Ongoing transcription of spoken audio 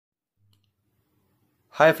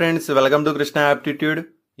Hi friends, welcome to Krishna aptitude.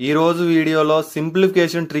 ఈ రోజు వీడియోలో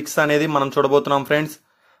సింప్లిఫికేషన్ ట్రిక్స్ అనేది మనం చూడబోతున్నాం ఫ్రెండ్స్.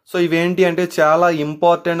 సో ఇవేంటి అంటే చాలా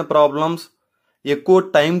ఇంపార్టెంట్ ప్రాబ్లమ్స్, ఎక్కువ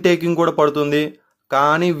టైం టేకింగ్ కూడా పడుతుంది.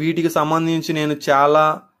 కానీ వీటికి సంబంధించి నేను చాలా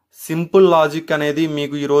సింపుల్ లాజిక్ అనేది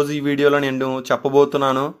మీకు ఈరోజు ఈ వీడియోలో నేను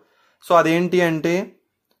చెప్పబోతున్నాను. సో అదేంటి అంటే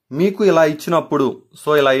మీకు ఇలా ఇచ్చినప్పుడు, సో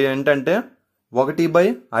ఇలా ఏంటంటే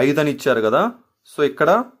 1/5 అని ఇచ్చారు కదా. సో ఇక్కడ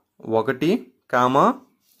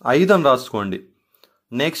 1,5 అని రాసుకోండి.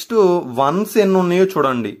 నెక్స్ట్ వన్స్ ఎన్ని ఉన్నాయో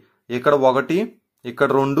చూడండి. ఇక్కడ 1, ఇక్కడ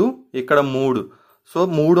 2, ఇక్కడ 3. సో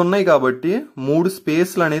 3 ఉన్నాయి కాబట్టి 3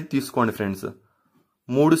 స్పేస్లు అనేది తీసుకోండి ఫ్రెండ్స్.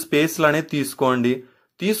 3 స్పేస్లు అనేది తీసుకోండి.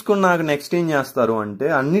 తీసుకున్నాక నెక్స్ట్ ఏం చేస్తారు అంటే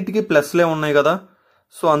అన్నిటికీ ప్లస్లే ఉన్నాయి కదా.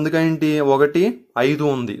 సో అందుకేంటి 1, 5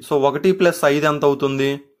 ఉంది. సో 1 + 5 ఎంత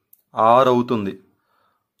అవుతుంది? 6 అవుతుంది.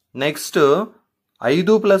 నెక్స్ట్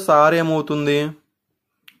 5 + 6 ఏమవుతుంది?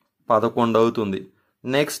 11 అవుతుంది.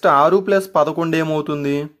 నెక్స్ట్ 6 + 11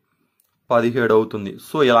 ఏమవుతుంది? 17 అవుతుంది.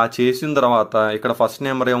 సో ఇలా చేసిన తర్వాత ఇక్కడ ఫస్ట్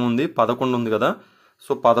నెంబర్ ఏముంది? 11 ఉంది కదా.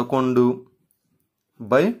 సో 11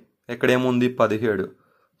 ఇక్కడ ఏముంది? 17.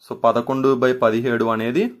 సో 11/17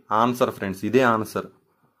 అనేది ఆన్సర్ ఫ్రెండ్స్. ఇదే ఆన్సర్.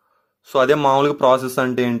 సో అదే మామూలుగా ప్రాసెస్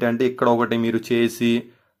అంటే ఏంటంటే ఇక్కడ ఒకటి మీరు చేసి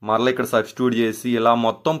మరలా ఇక్కడ సబ్స్టిట్యూట్ చేసి ఇలా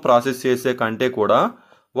మొత్తం ప్రాసెస్ చేసే కంటే కూడా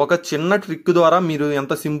ఒక చిన్న ట్రిక్ ద్వారా మీరు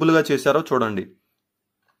ఎంత సింపుల్గా చేశారో చూడండి.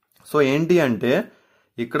 సో ఏంటి అంటే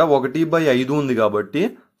ఇక్కడ 1/5 ఉంది కాబట్టి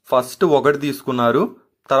ఫస్ట్ 1 తీసుకున్నారు,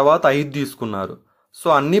 తర్వాత 5 తీసుకున్నారు. సో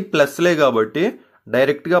అన్ని ప్లస్లే కాబట్టి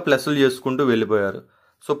డైరెక్ట్గా ప్లస్లు చేసుకుంటూ వెళ్ళిపోయారు.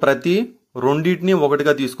 సో ప్రతి రెండింటిని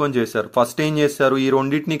 1గా తీసుకొని చేశారు. ఫస్ట్ ఏం చేశారు? ఈ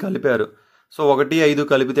రెండింటిని కలిపారు. సో 1, 5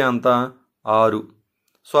 కలిపితే ఎంత? 6.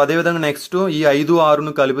 సో అదేవిధంగా నెక్స్ట్ ఈ 5,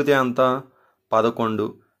 6ను కలిపితే ఎంత? 11.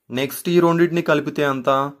 నెక్స్ట్ ఈ రెండింటిని కలిపితే ఎంత?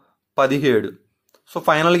 17. సో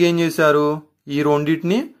ఫైనల్గా ఏం చేశారు? ఈ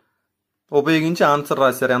రెండింటిని ఉపయోగించి ఆన్సర్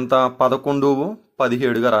రాశారు. ఎంత? 11,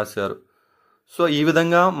 17గా రాశారు. సో ఈ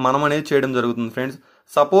విధంగా మనం అనేది చేయడం జరుగుతుంది ఫ్రెండ్స్.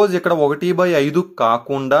 సపోజ్ ఇక్కడ 1/5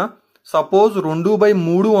 కాకుండా సపోజ్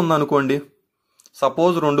 2/3 ఉందనుకోండి.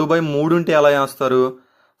 సపోజ్ 2/3 ఉంటే ఎలా చేస్తారు?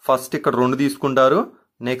 ఫస్ట్ ఇక్కడ 2 తీసుకుంటారు,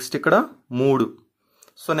 నెక్స్ట్ ఇక్కడ 3.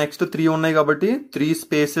 సో నెక్స్ట్ 3 ఉన్నాయి కాబట్టి 3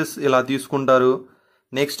 స్పేసెస్ ఇలా తీసుకుంటారు.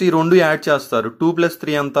 నెక్స్ట్ ఈ 2 యాడ్ చేస్తారు. 2 +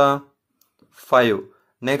 3 ఎంత? 5.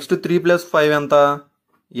 నెక్స్ట్ 3 + 5 ఎంత?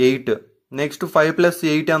 8. నెక్స్ట్ 5 +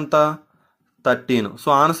 8 ఎంత? 13. సో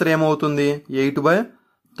ఆన్సర్ ఏమవుతుంది?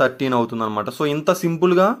 8/13 అవుతుంది అనమాట. సో ఇంత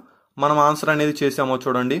సింపుల్గా మనం ఆన్సర్ అనేది చేసామో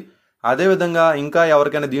చూడండి. అదేవిధంగా ఇంకా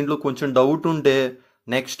ఎవరికైనా దీంట్లో కొంచెం డౌట్ ఉంటే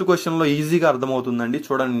నెక్స్ట్ క్వశ్చన్లో ఈజీగా అర్థమవుతుందండి.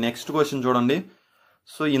 చూడండి, నెక్స్ట్ క్వశ్చన్ చూడండి.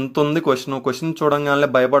 సో ఇంత ఉంది క్వశ్చన్ చూడంగానే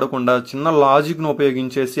భయపడకుండా చిన్న లాజిక్ను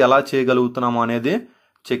ఉపయోగించేసి ఎలా చేయగలుగుతున్నాము అనేది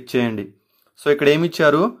చెక్ చేయండి. సో ఇక్కడ ఏమి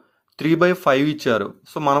ఇచ్చారు? 3/5 ఇచ్చారు.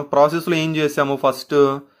 సో మనం ప్రాసెస్లో ఏం చేసాము? ఫస్ట్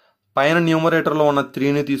పైన న్యూమరేటర్లో ఉన్న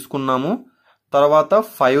 3ని తీసుకున్నాము, తర్వాత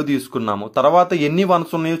 5 తీసుకున్నాము. తర్వాత ఎన్ని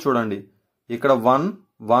వన్స్ ఉన్నాయో చూడండి. ఇక్కడ 1,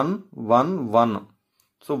 1, 1, 1.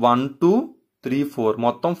 సో 1, 2, 3, 4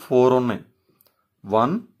 మొత్తం 4 ఉన్నాయి.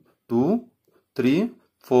 1, 2, 3,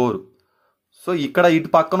 4. సో ఇక్కడ ఇటు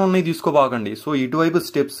పక్కన ఉన్నాయి తీసుకోబాకండి. సో ఇటువైపు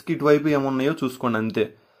స్టెప్స్కి ఇటువైపు ఏమున్నాయో చూసుకోండి అంతే.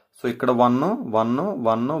 సో ఇక్కడ 1, 1,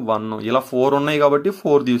 1, 1 ఇలా 4 ఉన్నాయి కాబట్టి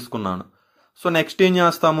 4 తీసుకున్నాను. సో నెక్స్ట్ ఏం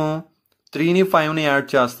చేస్తాము? 3ని 5ని యాడ్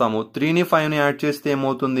చేస్తాము. 3ని 5ని యాడ్ చేస్తే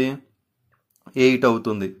ఏమవుతుంది? 8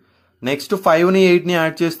 అవుతుంది. నెక్స్ట్ 5ని 8ని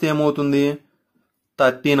యాడ్ చేస్తే ఏమవుతుంది?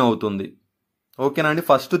 13 అవుతుంది. ఓకేనా అండి?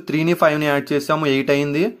 ఫస్ట్ 3ని 5ని యాడ్ చేసాము, 8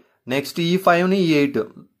 అయింది. నెక్స్ట్ ఈ 5ని ఈ 8.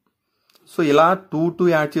 సో ఇలా 2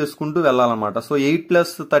 యాడ్ చేసుకుంటూ వెళ్ళాలన్నమాట. సో 8 +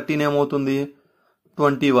 13 ఏమవుతుంది?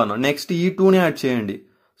 21. నెక్స్ట్ ఈ 2ని యాడ్ చేయండి.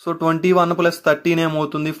 సో 21 + 13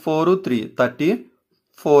 ఏమవుతుంది? 4, 3,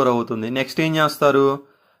 34 అవుతుంది. నెక్స్ట్ ఏం చేస్తారు?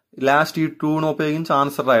 లాస్ట్ ఈ 2ను ఉపయోగించి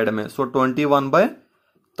ఆన్సర్ రాయడమే. సో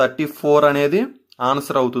 21/34 అనేది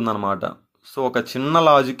ఆన్సర్ అవుతుంది అనమాట. సో ఒక చిన్న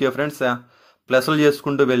లాజికే ఫ్రెండ్స్. ప్లస్లు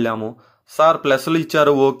చేసుకుంటూ వెళ్ళాము. సార్ ప్లస్లు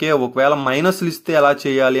ఇచ్చారు, ఓకే, ఒకవేళ మైనస్లు ఇస్తే ఎలా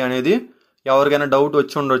చేయాలి అనేది ఎవరికైనా డౌట్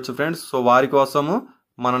వచ్చి ఉండొచ్చు ఫ్రెండ్స్. సో వారి కోసము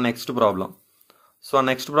మన next problem. So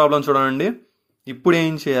next problem చూడండి. ఇప్పుడు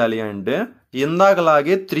ఏం చేయాలి అంటే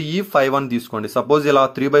ఇందాకలాగే 3, 5 అని తీసుకోండి. సపోజ్ ఇలా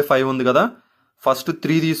 3/5 ఉంది కదా. ఫస్ట్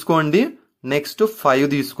 3 తీసుకోండి, నెక్స్ట్ 5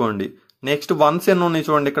 తీసుకోండి. నెక్స్ట్ వన్స్ ఎన్ని ఉన్నాయి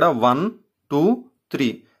చూడండి. ఇక్కడ 1, 2,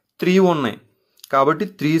 3 ఉన్నాయి కాబట్టి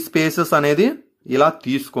 3 స్పేసెస్ అనేది ఇలా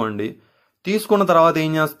తీసుకోండి. తీసుకున్న తర్వాత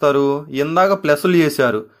ఏం చేస్తారు? ఇందాక ప్లస్లు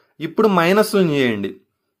చేశారు, ఇప్పుడు మైనస్లు చేయండి.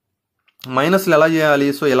 మైనస్లు ఎలా చేయాలి?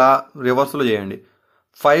 సో ఇలా రివర్స్లో చేయండి.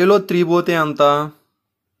 5లో 3 పోతే ఎంత?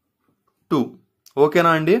 2.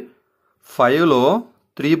 ఓకేనా అండి? 5లో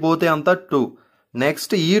 3 పోతే ఎంత? 2.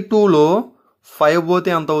 నెక్స్ట్ ఈ 2లో 5 పోతే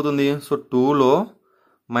ఎంత అవుతుంది? సో 2లో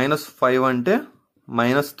 -5 అంటే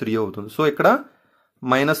 -3 అవుతుంది. సో ఇక్కడ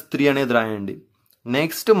 -3 అనేది రాయండి.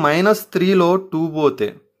 నెక్స్ట్ -3లో 2 పోతే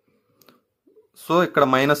సో ఇక్కడ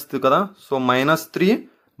మైనస్ కదా, సో -3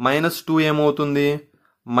 -2 ఏమవుతుంది,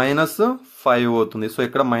 -5 అవుతుంది. సో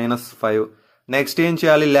ఇక్కడ -5. నెక్స్ట్ ఏం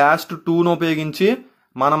చేయాలి, లాస్ట్ 2ను ఉపయోగించి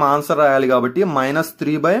మనం ఆన్సర్ రాయాలి కాబట్టి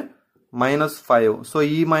 -3/-5. సో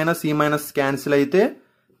ఈ మైనస్ క్యాన్సిల్ అయితే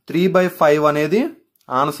 3/5 అనేది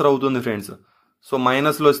ఆన్సర్ అవుతుంది ఫ్రెండ్స్. సో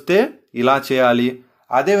మైనస్లు వస్తే ఇలా చేయాలి.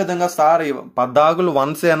 అదేవిధంగా సార్ 14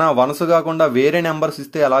 వన్సేనా, వన్స్ కాకుండా వేరే నెంబర్స్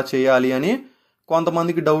ఇస్తే ఎలా చేయాలి అని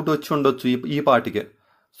కొంతమందికి డౌట్ వచ్చి ఉండొచ్చు ఈ పాటికే.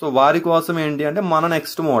 సో వారి కోసం ఏంటి అంటే మన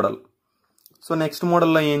నెక్స్ట్ మోడల్. సో నెక్స్ట్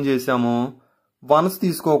మోడల్లో ఏం చేసాము, వన్స్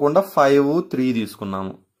తీసుకోకుండా 5, 3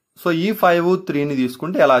 తీసుకున్నాము. సో ఈ 5, 3ని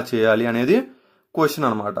తీసుకుంటే ఎలా చేయాలి అనేది క్వశ్చన్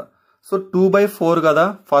అనమాట. సో 2/4 కదా,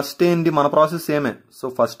 ఫస్ట్ ఏంటి మన ప్రాసెస్ ఏమే. సో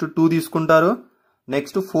ఫస్ట్ 2 తీసుకుంటారు,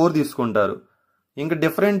 నెక్స్ట్ 4 తీసుకుంటారు. ఇంకా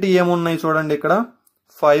డిఫరెంట్ ఏమున్నాయి చూడండి, ఇక్కడ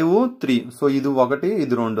 5, 3. సో ఇది 1,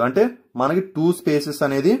 ఇది 2, అంటే మనకి 2 స్పేసెస్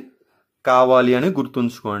అనేది కావాలి అని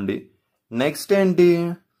గుర్తుంచుకోండి. నెక్స్ట్ ఏంటి,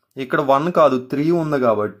 ఇక్కడ 1 కాదు 3 ఉంది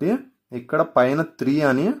కాబట్టి ఇక్కడ పైన 3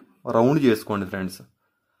 అని రౌండ్ చేసుకోండి ఫ్రెండ్స్.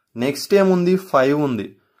 నెక్స్ట్ ఏముంది, 5 ఉంది.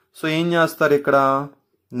 సో ఏం చేస్తారు, ఇక్కడ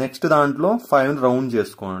నెక్స్ట్ దాంట్లో 5ని రౌండ్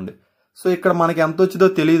చేసుకోండి. సో ఇక్కడ మనకి ఎంత వచ్చిందో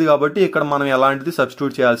తెలియదు కాబట్టి ఇక్కడ మనం ఎలాంటిది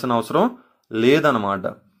సబ్స్టిట్యూట్ చేయాల్సిన అవసరం లేదనమాట.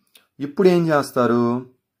 ఇప్పుడు ఏం చేస్తారు,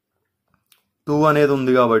 2 అనేది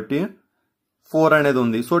ఉంది కాబట్టి 4 అనేది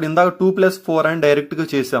ఉంది. సో ఇందాక 2 + 4 అని డైరెక్ట్గా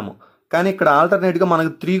చేసాము, కానీ ఇక్కడ ఆల్టర్నేట్గా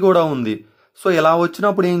మనకు 3 కూడా ఉంది. సో ఇలా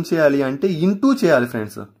వచ్చినప్పుడు ఏం చేయాలి అంటే ఇంటూ చేయాలి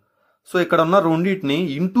ఫ్రెండ్స్. సో ఇక్కడ ఉన్న రెండింటిని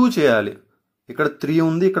ఇంటూ చేయాలి. ఇక్కడ 3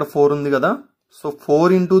 ఉంది, ఇక్కడ 4 ఉంది కదా. సో 4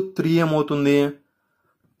 × 3 ఏమవుతుంది,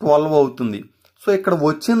 12 అవుతుంది. సో ఇక్కడ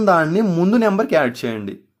వచ్చిన దాన్ని ముందు నెంబర్కి యాడ్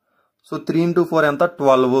చేయండి. సో 3 × 4 ఎంత,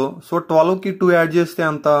 12. సో 12కి 2 యాడ్ చేస్తే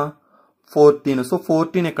ఎంత, 14. సో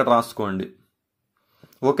 14 ఇక్కడ రాసుకోండి.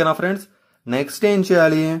 ఓకేనా ఫ్రెండ్స్. నెక్స్ట్ ఏం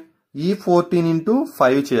చేయాలి, ఈ 14 ×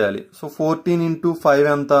 5 చేయాలి. సో 14 × 5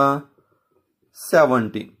 ఎంత,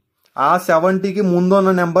 70. ఆ 70కి ముందున్న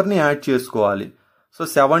నెంబర్ని యాడ్ చేసుకోవాలి. సో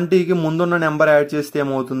 70కి ముందున్న నెంబర్ యాడ్ చేస్తే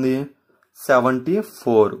ఏమవుతుంది,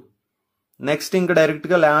 74. నెక్స్ట్ ఇంకా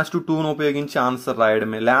డైరెక్ట్గా లాస్ట్ 2ను ఉపయోగించి ఆన్సర్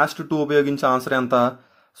రాయడమే. లాస్ట్ 2 ఉపయోగించి ఆన్సర్ ఎంత,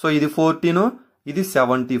 సో ఇది 14, ఇది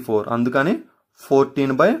 74, అందుకని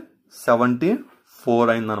 14/74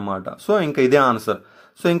 అయిందనమాట. సో ఇంకా ఇదే ఆన్సర్.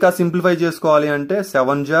 సో ఇంకా సింప్లిఫై చేసుకోవాలి అంటే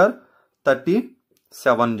 7 ×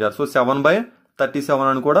 37. సో 7/37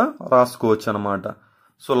 అని కూడా రాసుకోవచ్చు అనమాట.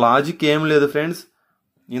 సో లాజిక్ ఏం లేదు ఫ్రెండ్స్,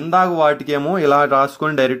 ఇందాక వాటికేమో ఇలా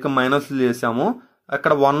రాసుకొని డైరెక్ట్గా మైనస్లు చేసాము.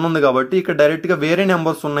 అక్కడ 1 ఉంది కాబట్టి ఇక్కడ డైరెక్ట్గా వేరే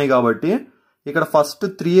నెంబర్స్ ఉన్నాయి కాబట్టి ఇక్కడ ఫస్ట్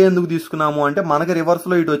 3 ఎందుకు తీసుకున్నాము అంటే మనకి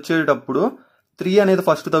రివర్స్లో ఇటు వచ్చేటప్పుడు 3 అనేది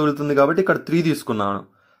ఫస్ట్ తగులుతుంది కాబట్టి ఇక్కడ 3 తీసుకున్నాను.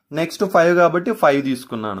 నెక్స్ట్ 5 కాబట్టి 5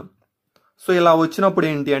 తీసుకున్నాను. సో ఇలా వచ్చినప్పుడు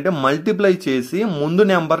ఏంటి అంటే మల్టిప్లై చేసి ముందు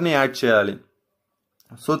నెంబర్ని యాడ్ చేయాలి.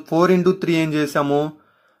 సో 4 × 3 ఏం చేసాము,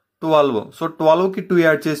 12. సో 12కి 2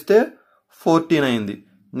 యాడ్ చేస్తే 14 అయింది.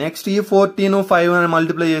 నెక్స్ట్ ఈ 14, 5 అని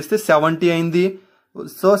మల్టిప్లై చేస్తే 70 అయింది.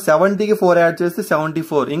 సో 70కి 4 యాడ్ చేస్తే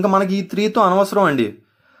 74. ఇంకా మనకి ఈ 3తో అనవసరం అండి.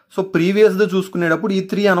 సో ప్రీవియస్ది చూసుకునేటప్పుడు ఈ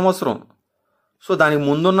 3 అనవసరం. సో దానికి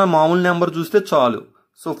ముందున్న మామూలు నెంబర్ చూస్తే చాలు.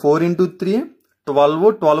 సో 4 × 3 12,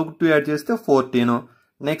 12కి 2 యాడ్ చేస్తే 14.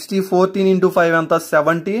 నెక్స్ట్ ఈ 14 × 5 ఎంత,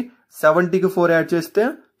 70. 70కి 4 యాడ్ చేస్తే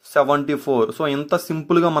 74. సో ఇంత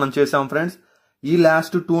సింపుల్గా మనం చేసాం ఫ్రెండ్స్. ఈ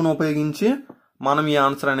లాస్ట్ 2ను ఉపయోగించి మనం ఈ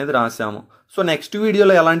ఆన్సర్ అనేది రాసాము. సో నెక్స్ట్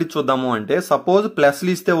వీడియోలో ఎలాంటివి చూద్దాము అంటే సపోజ్ ప్లస్లు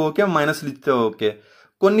ఇస్తే ఓకే, మైనస్లు ఇస్తే ఓకే,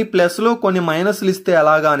 కొన్ని ప్లస్లు కొన్ని మైనస్లు ఇస్తే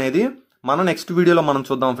ఎలాగా అనేది మనం నెక్స్ట్ వీడియోలో మనం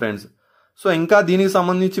చూద్దాం ఫ్రెండ్స్. సో ఇంకా దీనికి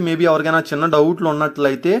సంబంధించి మేబీ ఎవరికైనా చిన్న డౌట్లు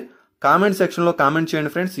ఉన్నట్లయితే కామెంట్ సెక్షన్లో కామెంట్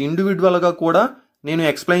చేయండి ఫ్రెండ్స్. ఇండివిజువల్గా కూడా నేను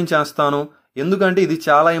ఎక్స్ప్లెయిన్ చేస్తాను, ఎందుకంటే ఇది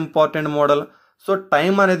చాలా ఇంపార్టెంట్ మోడల్. సో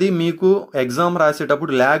టైం అనేది మీకు ఎగ్జామ్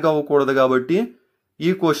రాసేటప్పుడు ల్యాగ్ అవ్వకూడదు కాబట్టి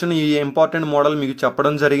ఈ క్వశ్చన్, ఈ ఇంపార్టెంట్ మోడల్ మీకు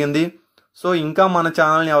చెప్పడం జరిగింది. సో ఇంకా మన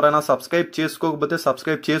ఛానల్ని ఎవరైనా సబ్స్క్రైబ్ చేసుకోకపోతే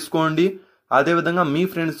సబ్స్క్రైబ్ చేసుకోండి. అదేవిధంగా మీ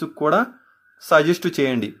ఫ్రెండ్స్కి కూడా సజెస్ట్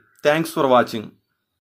చేయండి. Thanks for watching.